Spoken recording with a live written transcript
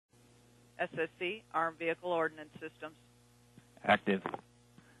SSC, Armed Vehicle Ordnance Systems. Active.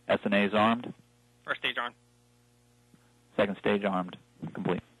 SNA's armed. First stage armed. Second stage armed.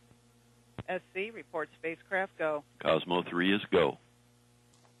 Complete. SC, report spacecraft go. COSMO-3 is go.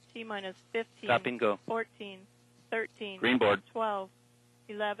 T-minus 15, Stop and go. 14, 13, Green board. 12,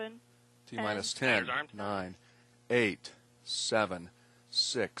 11, T-minus 10, 9, 8, 7,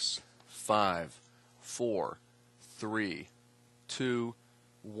 6, 5, 4, 3, 2,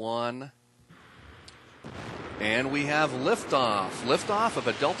 1. And we have liftoff. Liftoff of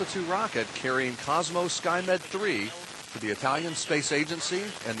a Delta II rocket carrying COSMO-SkyMed 3 to the Italian Space Agency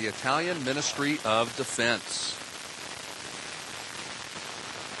and the Italian Ministry of Defense.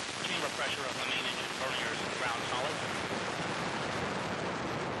 Chamber pressure of the main engine burners ground solid.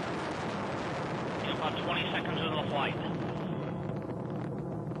 In about 20 seconds into the flight.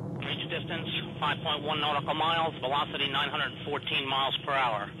 Reach distance 5.1 nautical miles, velocity 914 miles per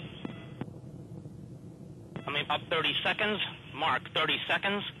hour. Coming about 30 seconds, mark 30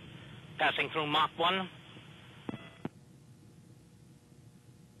 seconds, passing through Mach 1.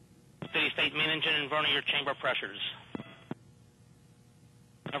 Steady-state main engine and vernier chamber pressures.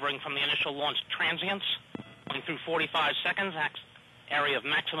 Recovering from the initial launch transients, going through 45 seconds, area of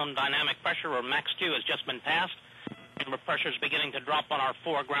maximum dynamic pressure, or max Q, has just been passed. Chamber pressure is beginning to drop on our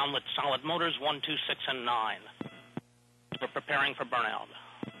 4 ground-lit solid motors, 1, 2, 6, and 9. We're preparing for burnout.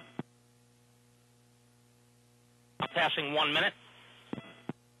 Passing 1 minute.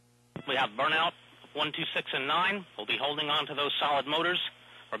 We have burnout 1, 2, 6, and 9. We'll be holding on to those solid motors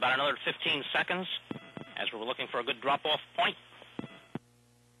for about another 15 seconds as we're looking for a good drop-off point.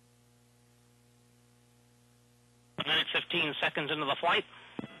 1 minute, 15 seconds into the flight.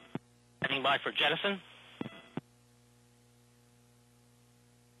 Heading by for jettison.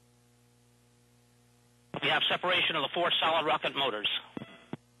 We have separation of the 4 solid rocket motors.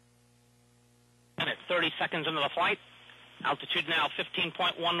 Minute, 30 seconds into the flight. Altitude now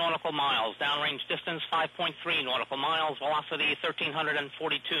 15.1 nautical miles. Downrange distance 5.3 nautical miles. Velocity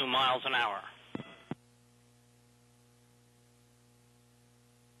 1,342 miles an hour.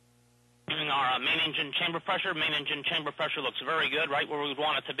 Using our main engine chamber pressure. Main engine chamber pressure looks very good, right where we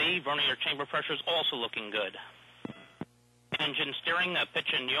want it to be. Vernier chamber pressure is also looking good. Engine steering,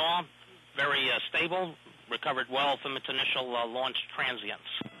 pitch and yaw, very stable. Recovered well from its initial launch transients.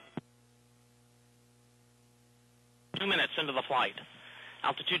 2 minutes into the flight.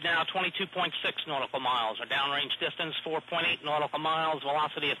 Altitude now 22.6 nautical miles. Our downrange distance 4.8 nautical miles.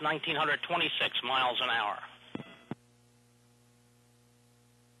 Velocity is 1,926 miles an hour.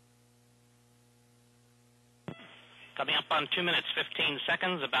 Coming up on 2 minutes, 15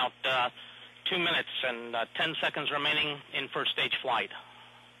 seconds. About 2 minutes and 10 seconds remaining in first stage flight.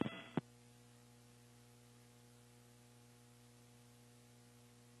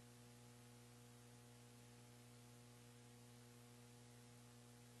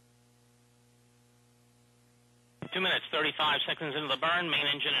 Two minutes, 35 seconds into the burn. Main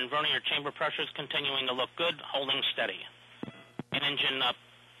engine and vernier chamber pressures continuing to look good, holding steady. Main engine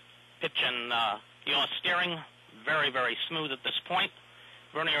pitch and yaw steering, very, very smooth at this point.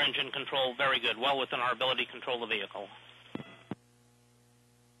 Vernier engine control, very good, well within our ability to control the vehicle.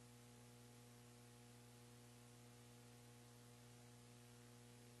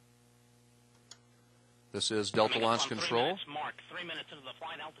 This is Delta Launch Control. Mark 3 minutes into the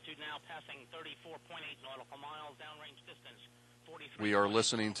flight. Altitude now passing 34.8 nautical miles. Downrange distance 43. We are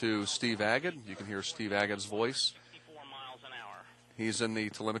listening to Steve Agad. You can hear Steve Agad's voice. 64 miles an hour. He's in the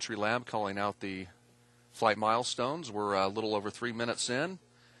telemetry lab calling out the flight milestones. We're a little over 3 minutes in,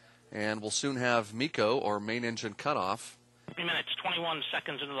 and we'll soon have MECO, or main engine cutoff. 3 minutes, 21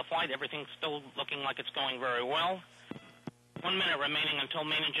 seconds into the flight. Everything's still looking like it's going very well. 1 minute remaining until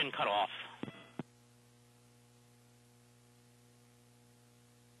main engine cutoff.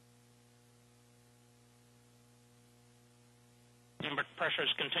 Chamber pressure is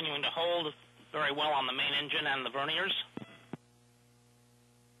continuing to hold very well on the main engine and the verniers.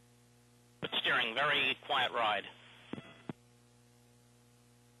 But steering, very quiet ride.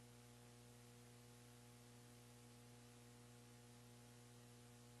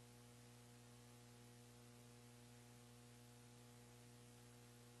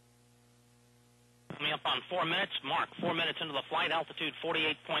 Coming up on 4 minutes, mark 4 minutes into the flight, altitude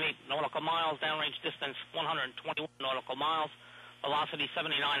 48.8 nautical miles, downrange distance 121 nautical miles, velocity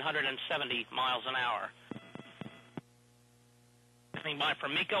 7,970 miles an hour. Coming by for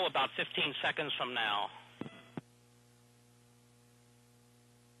MECO about 15 seconds from now.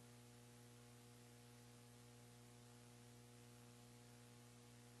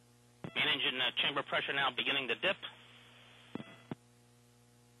 Main engine chamber pressure now beginning to dip.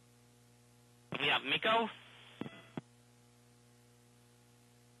 We have MECO.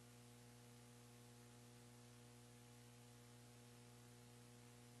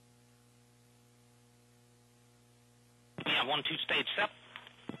 We have 1-2 stage SEP.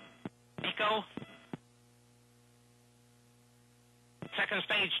 MECO. Second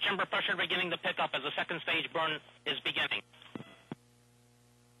stage chamber pressure beginning to pick up as the second stage burn is beginning.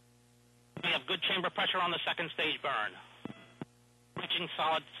 We have good chamber pressure on the second stage burn. Reaching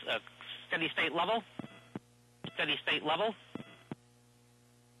solid steady state level. Steady state level.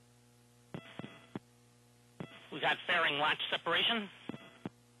 We've had fairing latch separation.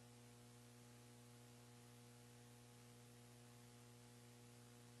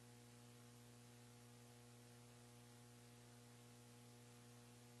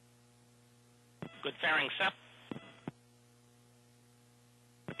 Good fairing SEP.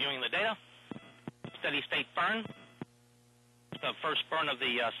 Viewing the data. Steady state burn. The first burn of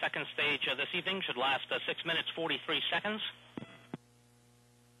the second stage this evening should last 6 minutes 43 seconds.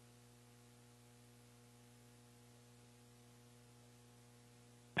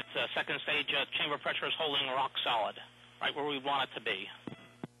 That's second stage chamber pressure is holding rock solid, right where we want it to be.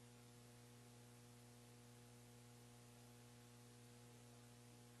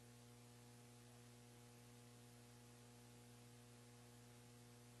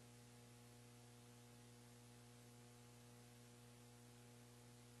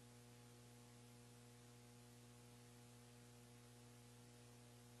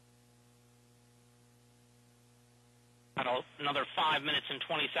 Another 5 minutes and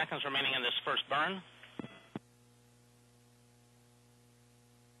 20 seconds remaining in this first burn.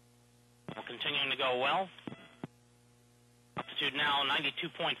 We're continuing to go well. Altitude now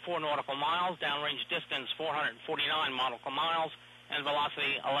 92.4 nautical miles, downrange distance 449 nautical miles, and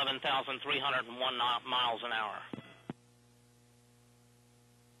velocity 11,301 miles an hour.